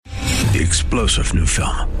The explosive new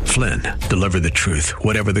film, Flynn, deliver the truth,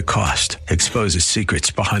 whatever the cost, exposes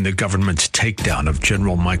secrets behind the government's takedown of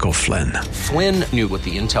General Michael Flynn. Flynn knew what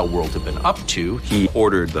the intel world had been up to. He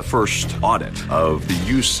ordered the first audit of the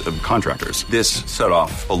use of contractors. This set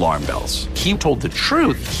off alarm bells. He told the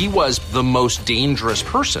truth. He was the most dangerous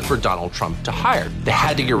person for Donald Trump to hire. They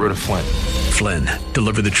had to get rid of Flynn. Flynn,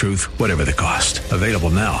 deliver the truth, whatever the cost. Available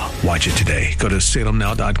now. Watch it today. Go to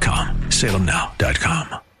salemnow.com.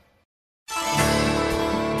 salemnow.com.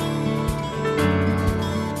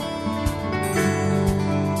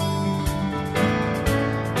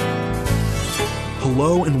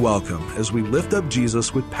 Hello and welcome as we lift up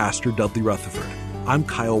Jesus with Pastor Dudley Rutherford. I'm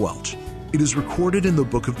Kyle Welch. It is recorded in the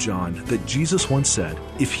book of John that Jesus once said,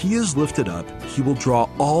 "If he is lifted up, he will draw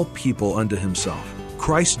all people unto himself."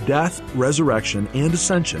 Christ's death, resurrection, and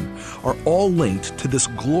ascension are all linked to this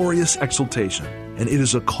glorious exaltation, and it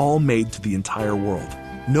is a call made to the entire world.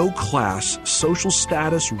 No class, social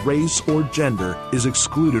status, race, or gender is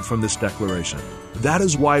excluded from this declaration. That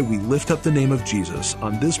is why we lift up the name of Jesus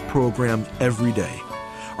on this program every day.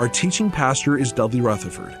 Our teaching pastor is Dudley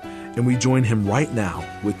Rutherford, and we join him right now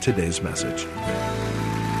with today's message.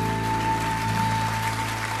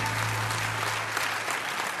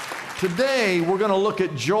 Today, we're going to look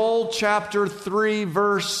at Joel chapter 3,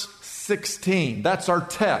 verse 16. That's our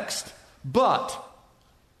text. But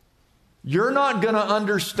you're not going to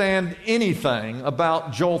understand anything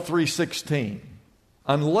about Joel 3:16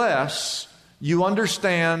 unless you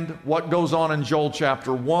understand what goes on in Joel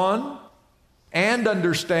chapter 1 and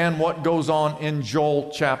understand what goes on in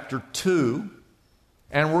Joel chapter 2.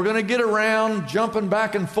 And we're going to get around jumping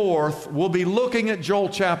back and forth. We'll be looking at Joel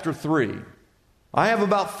chapter 3. I have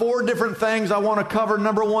about 4 different things I want to cover.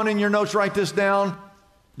 Number 1 in your notes, write this down.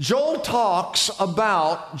 Joel talks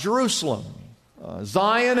about Jerusalem.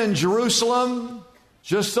 Zion and Jerusalem,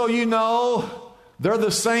 just so you know, they're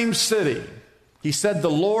the same city. He said the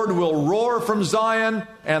Lord will roar from Zion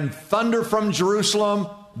and thunder from Jerusalem.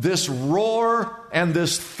 This roar and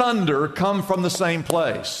this thunder come from the same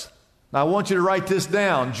place. Now I want you to write this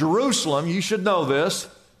down. Jerusalem, you should know this,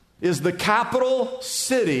 is the capital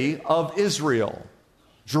city of Israel.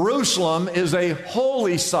 Jerusalem is a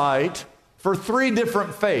holy site for 3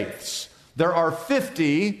 different faiths. There are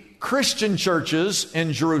 50 Christian churches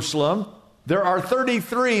in Jerusalem. There are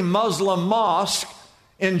 33 Muslim mosques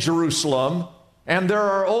in Jerusalem. And there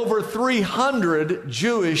are over 300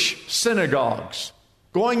 Jewish synagogues.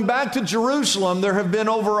 Going back to Jerusalem, there have been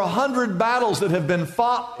over 100 battles that have been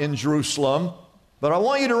fought in Jerusalem. But I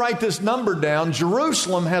want you to write this number down.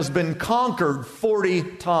 Jerusalem has been conquered 40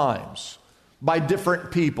 times by different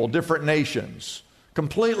people, different nations.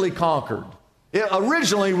 Completely conquered. It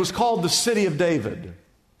originally was called the City of David.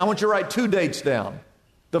 I want you to write 2 dates down.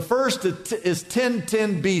 The first is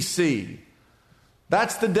 1010 BC.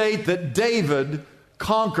 That's the date that David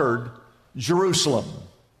conquered Jerusalem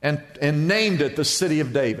and named it the City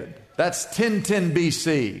of David. That's 1010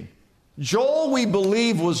 BC. Joel, we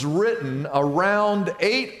believe, was written around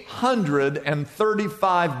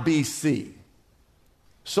 835 BC.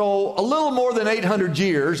 So a little more than 800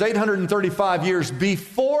 years, 835 years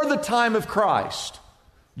before the time of Christ,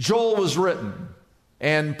 Joel was written.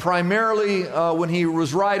 And primarily when he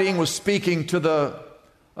was writing, was speaking to the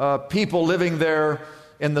people living there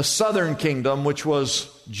in the southern kingdom, which was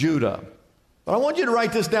Judah. But I want you to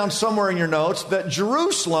write this down somewhere in your notes, that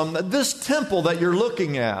Jerusalem, this temple that you're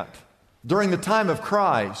looking at during the time of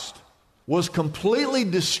Christ, was completely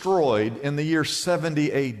destroyed in the year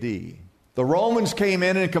 70 AD. The Romans came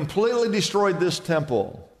in and completely destroyed this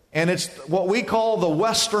temple. And it's what we call the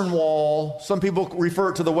Western Wall. Some people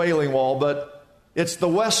refer to the Wailing Wall, but it's the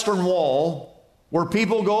Western Wall, where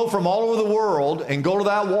people go from all over the world and go to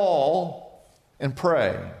that wall and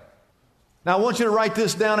pray. Now I want you to write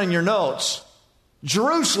this down in your notes.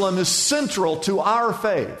 Jerusalem is central to our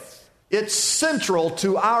faith. It's central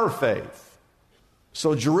to our faith.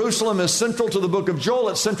 So Jerusalem is central to the book of Joel.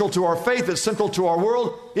 It's central to our faith. It's central to our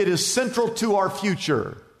world. It is central to our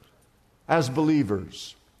future as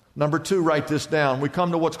believers. Number 2, write this down. We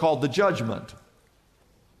come to what's called the judgment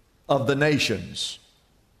of the nations.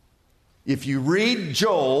 If you read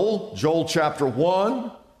Joel chapter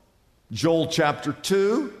 1, Joel chapter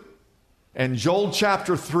 2, and Joel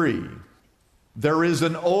chapter 3, there is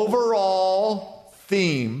an overall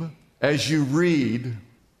theme as you read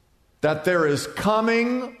that there is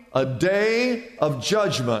coming a day of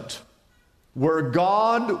judgment where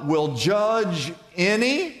God will judge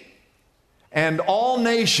any and all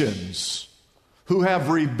nations who have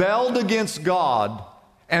rebelled against God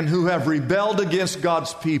and who have rebelled against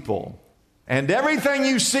God's people. And everything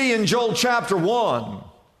you see in Joel chapter 1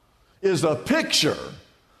 is a picture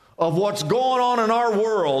of what's going on in our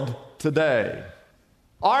world today.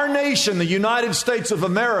 Our nation, the United States of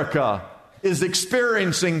America, is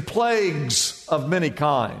experiencing plagues of many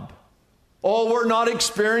kind. Oh, we're not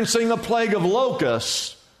experiencing a plague of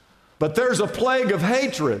locusts, but there's a plague of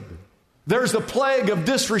hatred. There's a plague of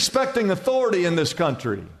disrespecting authority in this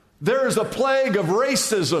country. There's a plague of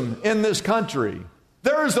racism in this country.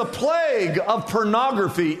 There is a plague of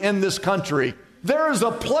pornography in this country. There is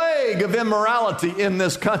a plague of immorality in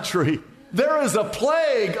this country. There is a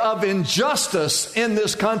plague of injustice in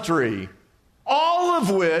this country. All of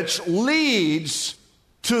which leads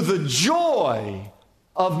to the joy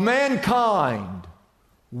of mankind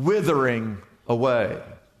withering away.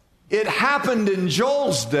 It happened in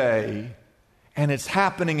Joel's day, and it's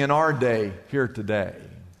happening in our day here today.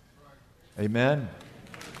 Amen?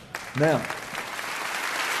 Now,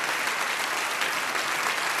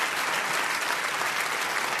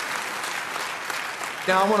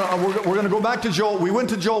 we're going to go back to Joel. We went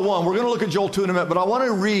to Joel 1. We're going to look at Joel 2 in a minute, but I want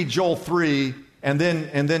to read Joel 3 and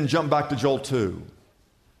then jump back to Joel 2.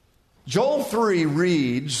 Joel 3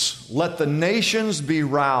 reads, "Let the nations be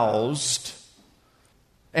roused,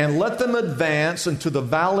 and let them advance into the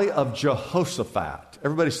valley of Jehoshaphat."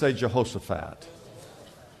 Everybody say Jehoshaphat.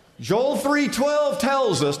 Joel 3:12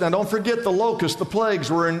 tells us, now don't forget the locusts, the plagues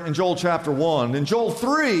were in Joel chapter 1. In Joel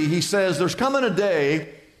 3, he says, there's coming a day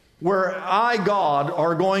where I, God,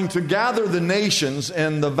 are going to gather the nations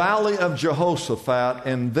in the valley of Jehoshaphat,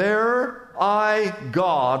 and there I,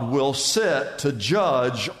 God, will sit to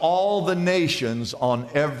judge all the nations on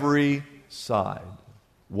every side.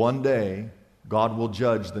 One day, God will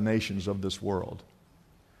judge the nations of this world.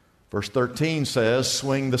 Verse 13 says,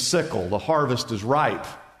 "Swing the sickle, the harvest is ripe,"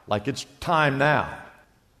 like it's time now.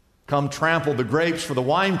 "Come trample the grapes, for the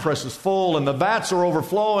winepress is full, and the vats are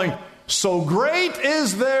overflowing. So great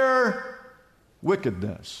is their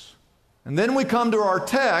wickedness." And then we come to our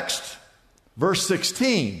text, verse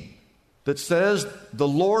 16, that says, "The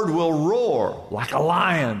Lord will roar like a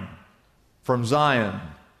lion from Zion,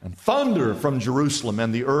 and thunder from Jerusalem,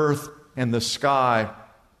 and the earth and the sky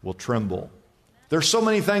will tremble." There's so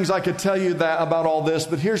many things I could tell you about all this,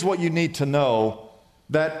 but here's what you need to know,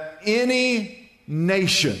 that any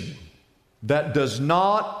nation that does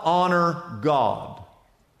not honor God,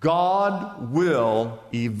 God will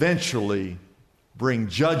eventually bring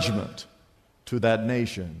judgment to that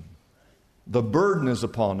nation. The burden is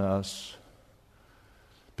upon us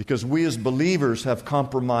because we as believers have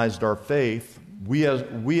compromised our faith. We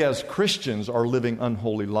as Christians are living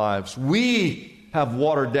unholy lives. We have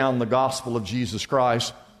watered down the gospel of Jesus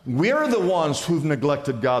Christ. We're the ones who've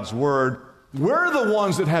neglected God's word. We're the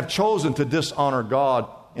ones that have chosen to dishonor God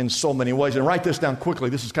in so many ways. And write this down quickly.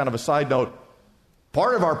 This is kind of a side note.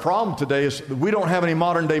 Part of our problem today is that we don't have any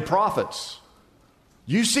modern day prophets.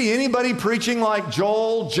 You see anybody preaching like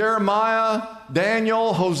Joel, Jeremiah,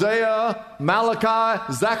 Daniel, Hosea, Malachi,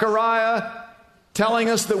 Zechariah, telling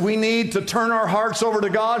us that we need to turn our hearts over to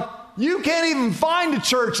God? You can't even find a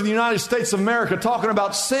church in the United States of America talking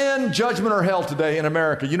about sin, judgment, or hell today in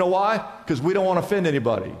America. You know why? Because we don't want to offend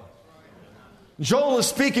anybody. Joel is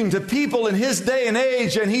speaking to people in his day and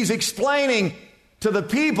age, and he's explaining to the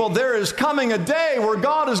people there is coming a day where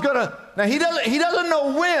God is going to... Now, he doesn't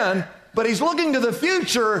know when, but he's looking to the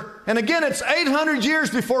future. And again, it's 800 years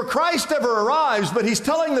before Christ ever arrives, but he's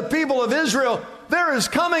telling the people of Israel, there is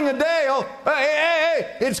coming a day. Oh,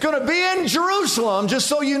 hey, it's going to be in Jerusalem. Just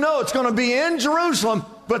so you know, it's going to be in Jerusalem.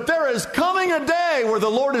 But there is coming a day where the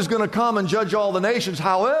Lord is going to come and judge all the nations.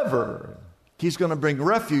 However, he's going to bring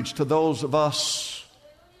refuge to those of us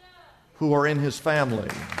who are in his family.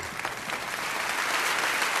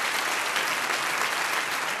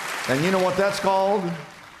 And you know what that's called?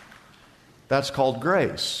 That's called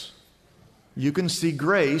grace. You can see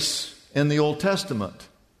grace in the Old Testament.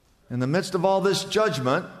 In the midst of all this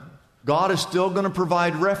judgment, God is still going to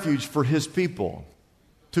provide refuge for his people.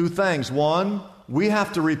 Two things. One, we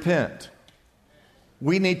have to repent.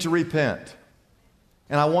 We need to repent.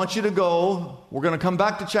 And I want you to go, we're going to come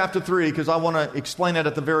back to chapter 3 because I want to explain it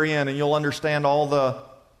at the very end, and you'll understand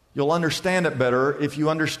you'll understand it better if you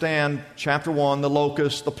understand chapter 1, the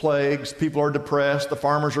locusts, the plagues, people are depressed, the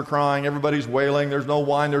farmers are crying, everybody's wailing, there's no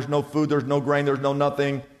wine, there's no food, there's no grain, there's no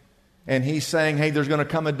nothing. And he's saying, hey, there's going to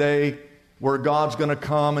come a day where God's going to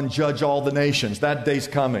come and judge all the nations. That day's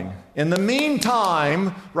coming. In the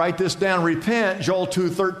meantime, write this down, repent. Joel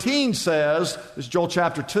 2:13 says, this is Joel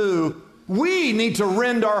chapter 2, we need to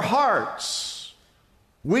rend our hearts.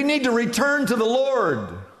 We need to return to the Lord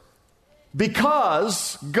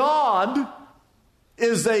because God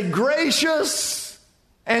is a gracious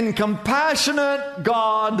and compassionate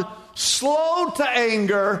God, slow to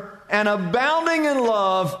anger and abounding in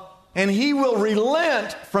love, and He will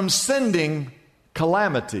relent from sending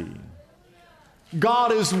calamity.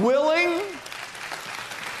 God is willing.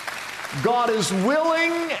 God is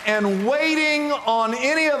willing and waiting on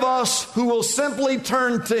any of us who will simply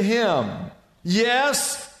turn to Him.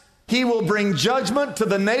 Yes, He will bring judgment to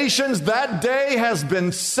the nations. That day has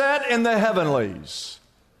been set in the heavenlies.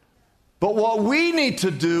 But what we need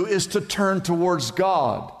to do is to turn towards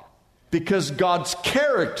God, because God's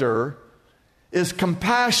character is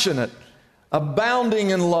compassionate, abounding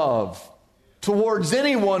in love towards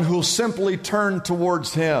anyone who'll simply turn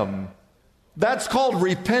towards Him. That's called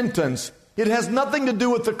repentance. It has nothing to do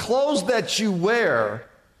with the clothes that you wear.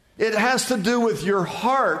 It has to do with your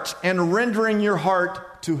heart and rendering your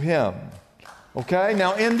heart to Him. Okay?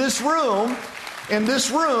 Now in this room,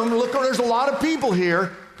 look, there's a lot of people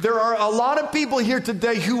here. There are a lot of people here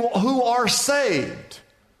today who are saved.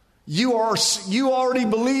 You already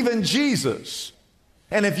believe in Jesus.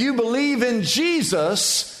 And if you believe in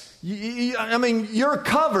Jesus, you're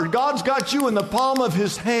covered. God's got you in the palm of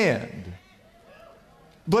His hand.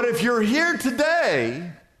 But if you're here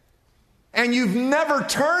today and you've never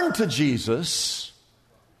turned to Jesus,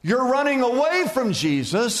 you're running away from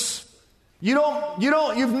Jesus, you've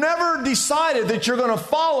never decided that you're going to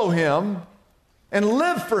follow Him and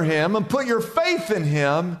live for Him and put your faith in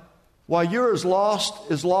Him, while you're as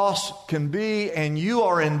lost can be, and you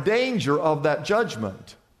are in danger of that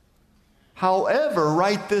judgment. However,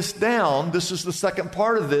 write this down. This is the second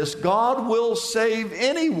part of this. God will save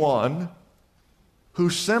anyone who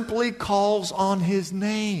simply calls on His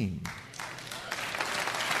name.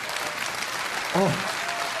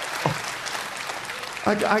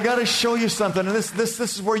 I got to show you something. And this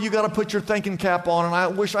is where you got to put your thinking cap on. And I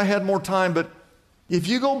wish I had more time, but if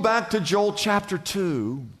you go back to Joel chapter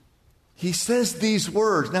 2, he says these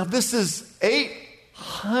words. Now, this is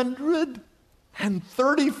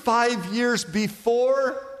 835 years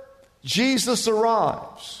before Jesus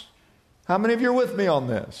arrives. How many of you are with me on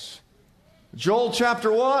this? Joel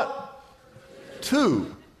chapter what?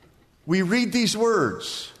 2. We read these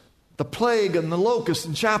words. The plague and the locust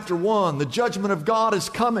in chapter 1. The judgment of God is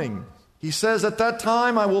coming. He says, at that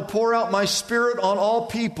time I will pour out my Spirit on all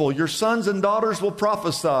people. Your sons and daughters will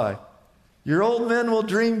prophesy. Your old men will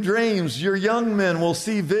dream dreams. Your young men will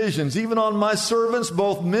see visions. Even on my servants,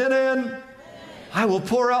 both men and I will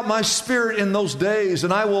pour out my Spirit in those days,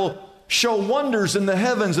 and I will show wonders in the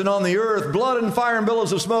heavens and on the earth, blood and fire and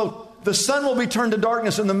billows of smoke. The sun will be turned to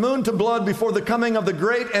darkness and the moon to blood before the coming of the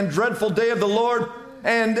great and dreadful day of the Lord.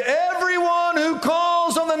 And everyone who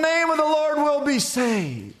calls on the name of the Lord will be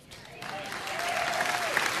saved.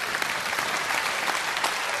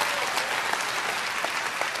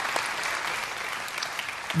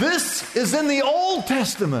 This is in the Old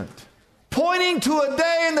Testament, pointing to a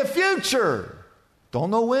day in the future. Don't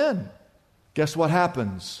know when. Guess what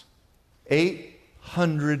happens?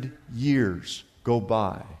 800 years go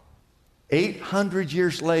by. 800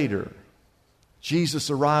 years later, Jesus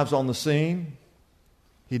arrives on the scene.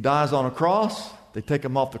 He dies on a cross. They take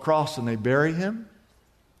Him off the cross and they bury Him.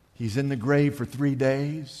 He's in the grave for 3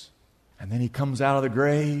 days. And then He comes out of the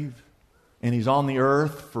grave and He's on the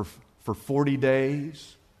earth for 40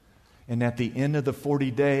 days. And at the end of the 40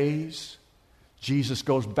 days, Jesus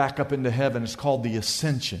goes back up into heaven. It's called the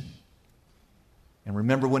Ascension. And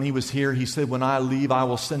remember when He was here, He said, when I leave, I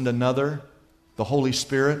will send another, the Holy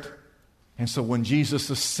Spirit. And so when Jesus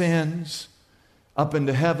ascends up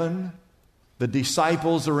into heaven, the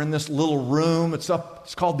disciples are in this little room. It's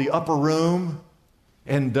called the upper room.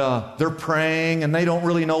 And they're praying and they don't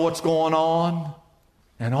really know what's going on.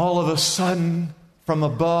 And all of a sudden, from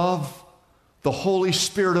above, the Holy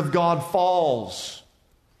Spirit of God falls.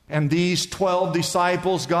 And these 12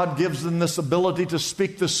 disciples, God gives them this ability to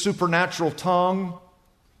speak this supernatural tongue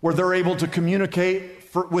where they're able to communicate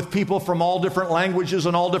with people from all different languages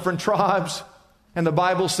and all different tribes. And the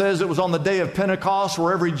Bible says it was on the day of Pentecost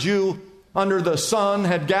where every Jew under the sun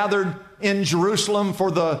had gathered in Jerusalem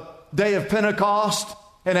for the day of Pentecost.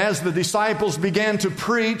 And as the disciples began to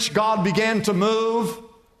preach, God began to move.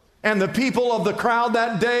 And the people of the crowd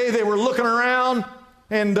that day, they were looking around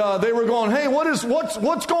and they were going, hey,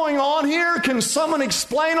 what's going on here? Can someone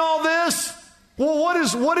explain all this? Well,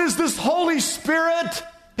 what is this Holy Spirit?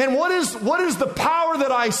 And what is the power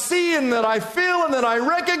that I see and that I feel and that I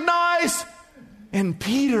recognize? And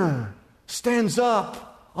Peter stands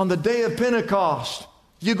up on the day of Pentecost.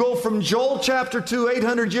 You go from Joel chapter 2,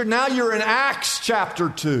 800 years, now you're in Acts chapter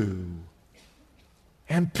 2.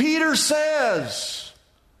 And Peter says,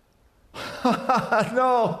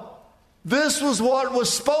 no, This was what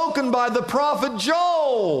was spoken by the prophet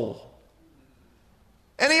Joel.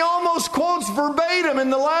 And he almost quotes verbatim,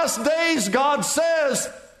 in the last days, God says,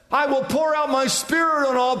 I will pour out my Spirit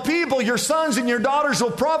on all people. Your sons and your daughters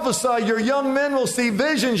will prophesy. Your young men will see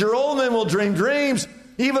visions. Your old men will dream dreams.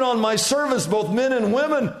 Even on my servants, both men and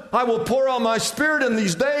women, I will pour out my Spirit in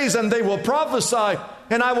these days, and they will prophesy.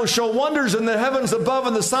 And I will show wonders in the heavens above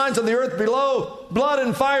and the signs on the earth below, blood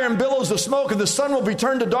and fire and billows of smoke, and the sun will be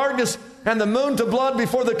turned to darkness and the moon to blood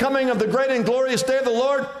before the coming of the great and glorious day of the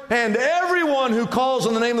Lord. And everyone who calls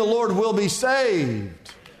on the name of the Lord will be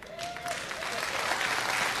saved.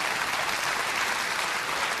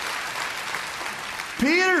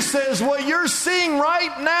 Peter says what you're seeing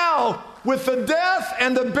right now with the death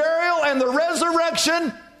and the burial and the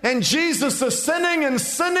resurrection and Jesus ascending and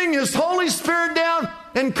sending His Holy Spirit down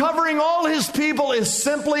and covering all His people is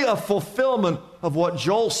simply a fulfillment of what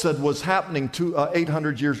Joel said was happening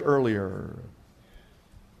 800 years earlier.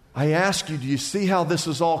 I ask you, do you see how this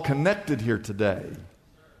is all connected here today?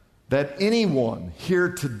 That anyone here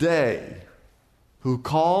today who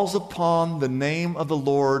calls upon the name of the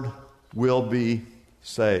Lord will be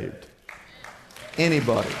saved.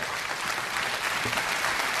 Anybody.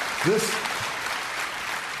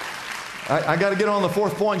 I got to get on the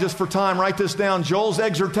fourth point just for time. Write this down. Joel's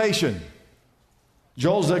exhortation.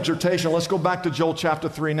 Joel's exhortation. Let's go back to Joel chapter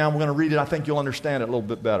 3 now. We're going to read it. I think you'll understand it a little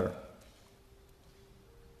bit better.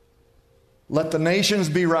 Let the nations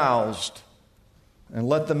be roused, and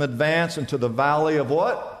let them advance into the valley of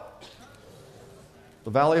what?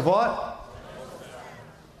 The valley of what?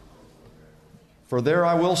 For there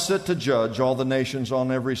I will sit to judge all the nations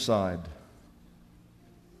on every side.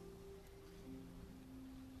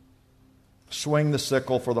 Swing the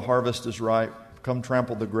sickle, for the harvest is ripe. Come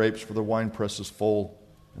trample the grapes, for the winepress is full,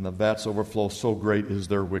 and the vats overflow. So great is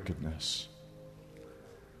their wickedness.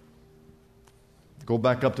 Go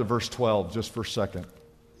back up to verse 12 just for a second.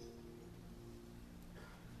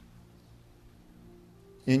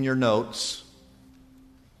 In your notes,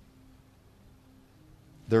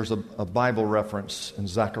 there's a Bible reference in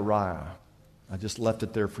Zechariah. I just left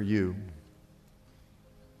it there for you.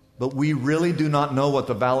 But we really do not know where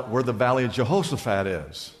the valley of Jehoshaphat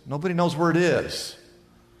is. Nobody knows where it is.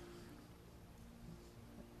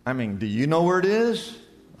 I mean, do you know where it is?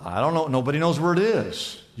 I don't know. Nobody knows where it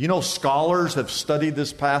is. You know, scholars have studied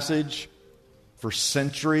this passage for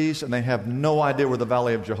centuries, and they have no idea where the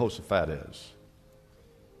valley of Jehoshaphat is.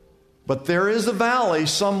 But there is a valley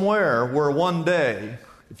somewhere where one day,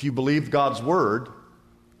 if you believe God's word,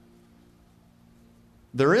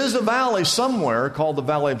 there is a valley somewhere called the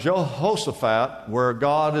Valley of Jehoshaphat where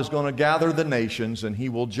God is going to gather the nations and He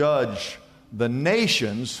will judge the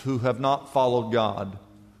nations who have not followed God.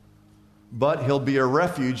 But He'll be a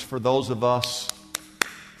refuge for those of us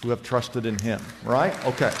who have trusted in Him. Right?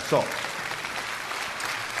 Okay, so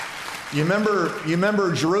you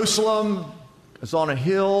remember Jerusalem is on a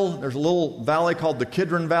hill. There's a little valley called the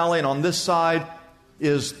Kidron Valley, and on this side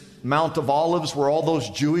is Mount of Olives, where all those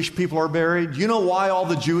Jewish people are buried. You know why all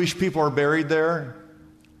the Jewish people are buried there?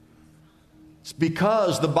 It's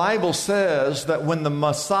because the Bible says that when the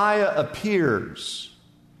Messiah appears,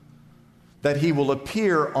 that He will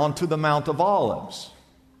appear onto the Mount of Olives.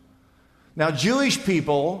 Now, Jewish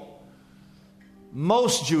people,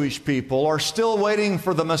 most Jewish people, are still waiting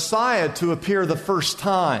for the Messiah to appear the first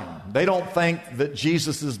time. They don't think that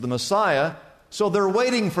Jesus is the Messiah, so they're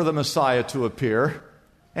waiting for the Messiah to appear.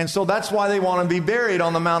 And so that's why they want to be buried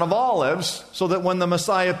on the Mount of Olives, so that when the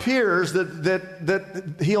Messiah appears,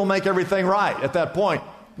 that He'll make everything right at that point.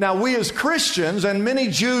 Now, we as Christians and many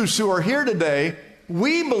Jews who are here today,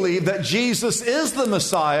 we believe that Jesus is the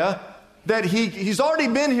Messiah, that He's already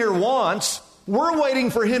been here once. We're waiting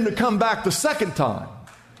for Him to come back the second time.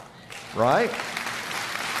 Right?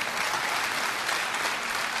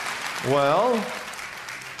 Well,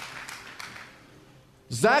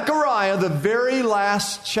 Zechariah, the very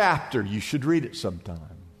last chapter, you should read it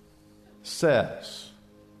sometime, says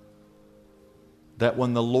that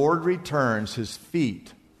when the Lord returns, His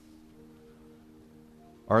feet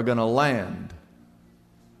are going to land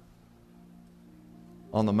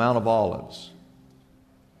on the Mount of Olives.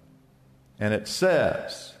 And it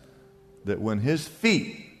says that when His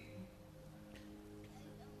feet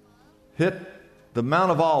hit the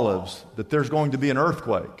Mount of Olives, that there's going to be an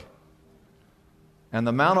earthquake. And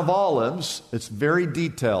the Mount of Olives, it's very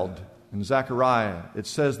detailed in Zechariah. It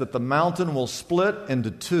says that the mountain will split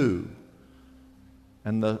into two.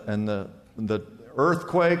 And the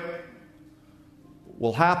earthquake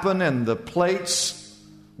will happen, and the plates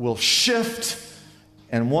will shift,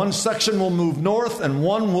 and one section will move north and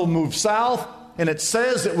one will move south, and it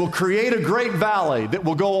says it will create a great valley that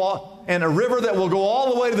will go, and a river that will go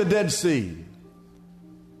all the way to the Dead Sea.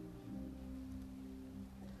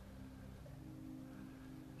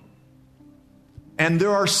 And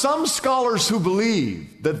there are some scholars who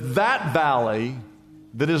believe that that valley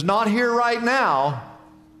that is not here right now,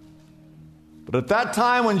 but at that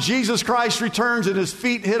time when Jesus Christ returns and his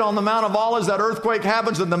feet hit on the Mount of Olives, that earthquake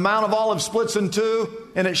happens and the Mount of Olives splits in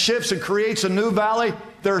two and it shifts and creates a new valley.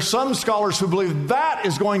 There are some scholars who believe that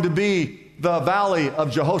is going to be the valley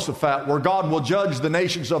of Jehoshaphat, where God will judge the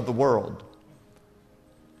nations of the world.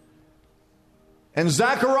 And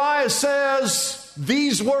Zechariah says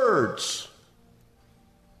these words.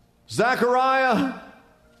 Zechariah,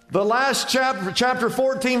 the last chapter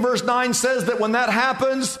 14, verse 9 says that when that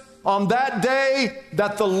happens, on that day,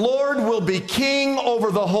 that the Lord will be king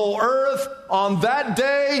over the whole earth. On that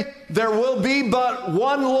day, there will be but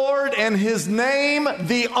one Lord, and his name,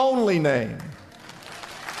 the only name.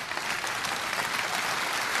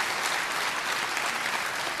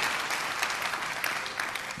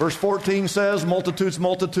 Verse 14 says, multitudes,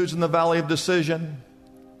 multitudes in the valley of decision,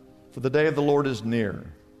 for the day of the Lord is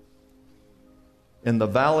near. In the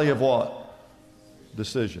valley of what?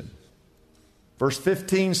 Decision. Verse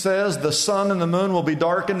 15 says, the sun and the moon will be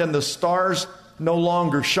darkened and the stars no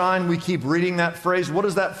longer shine. We keep reading that phrase. What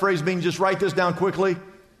does that phrase mean? Just write this down quickly.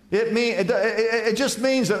 It just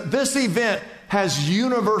means that this event has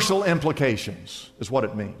universal implications, is what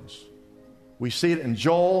it means. We see it in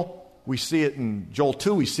Joel. We see it in Joel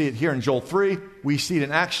 2. We see it here in Joel 3. We see it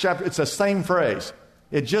in Acts chapter. It's the same phrase.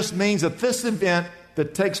 It just means that this event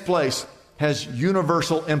that takes place has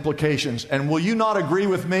universal implications. And will you not agree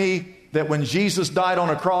with me that when Jesus died on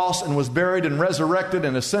a cross and was buried and resurrected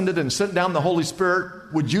and ascended and sent down the Holy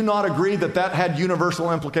Spirit, would you not agree that that had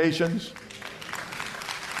universal implications?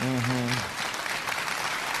 Mm-hmm.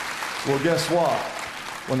 Well, guess what?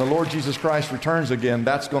 When the Lord Jesus Christ returns again,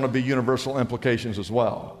 that's going to be universal implications as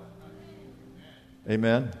well.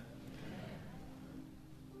 Amen?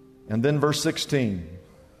 And then verse 16.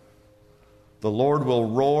 The Lord will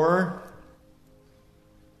roar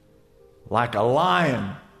like a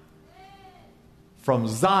lion from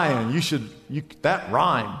Zion. That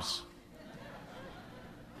rhymes.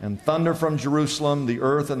 And thunder from Jerusalem, the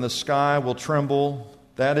earth and the sky will tremble.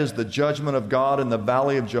 That is the judgment of God in the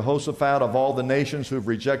valley of Jehoshaphat of all the nations who have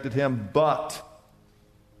rejected him. But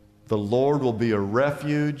the Lord will be a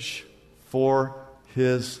refuge for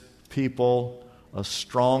his people, a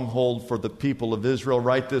stronghold for the people of Israel.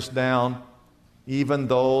 Write this down. Even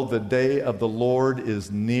though the day of the Lord is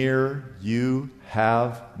near, you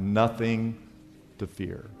have nothing to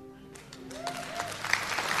fear.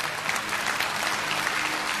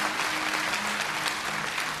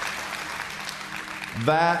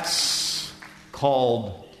 That's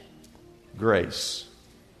called grace.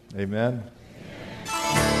 Amen.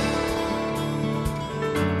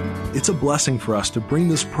 It's a blessing for us to bring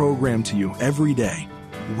this program to you every day.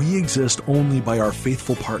 We exist only by our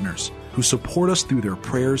faithful partners who support us through their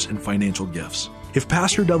prayers and financial gifts. If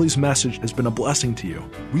Pastor Dudley's message has been a blessing to you,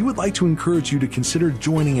 we would like to encourage you to consider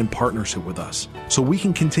joining in partnership with us so we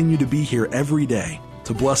can continue to be here every day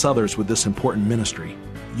to bless others with this important ministry.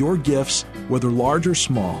 Your gifts, whether large or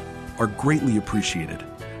small, are greatly appreciated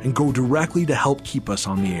and go directly to help keep us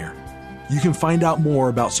on the air. You can find out more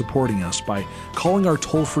about supporting us by calling our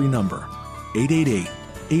toll-free number,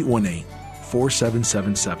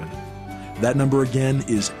 888-818-4777. That number again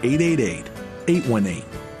is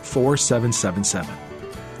 888-818-4777.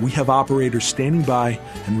 We have operators standing by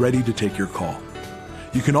and ready to take your call.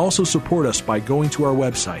 You can also support us by going to our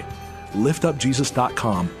website,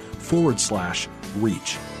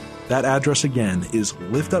 liftupjesus.com/reach. That address again is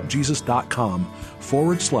liftupjesus.com/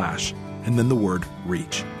 and then the word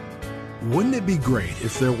reach. Wouldn't it be great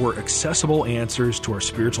if there were accessible answers to our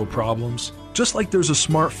spiritual problems? Just like there's a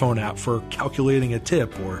smartphone app for calculating a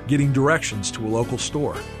tip or getting directions to a local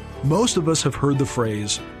store. Most of us have heard the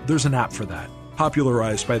phrase, "There's an app for that,"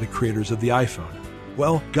 popularized by the creators of the iPhone.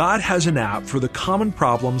 Well, God has an app for the common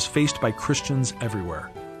problems faced by Christians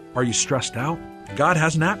everywhere. Are you stressed out? God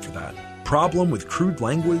has an app for that. Problem with crude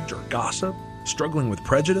language or gossip? Struggling with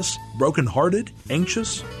prejudice? Brokenhearted?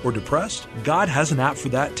 Anxious? Or depressed? God has an app for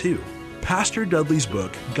that too. Pastor Dudley's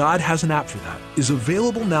book, God Has an App for That, is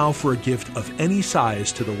available now for a gift of any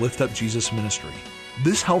size to the Lift Up Jesus ministry.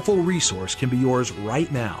 This helpful resource can be yours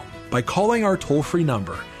right now by calling our toll-free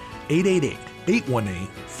number,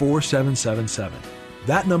 888-818-4777.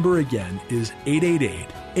 That number again is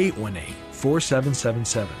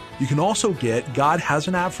 888-818-4777. You can also get God Has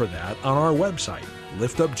an App for That on our website,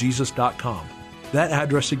 liftupjesus.com. That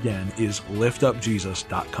address again is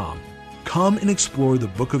liftupjesus.com. Come and explore the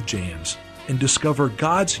book of James and discover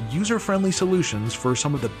God's user-friendly solutions for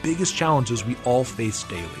some of the biggest challenges we all face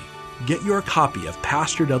daily. Get your copy of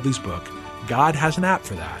Pastor Dudley's book, God Has an App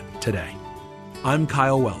for That, today. I'm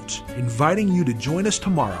Kyle Welch, inviting you to join us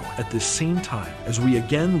tomorrow at this same time as we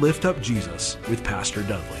again lift up Jesus with Pastor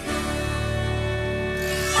Dudley.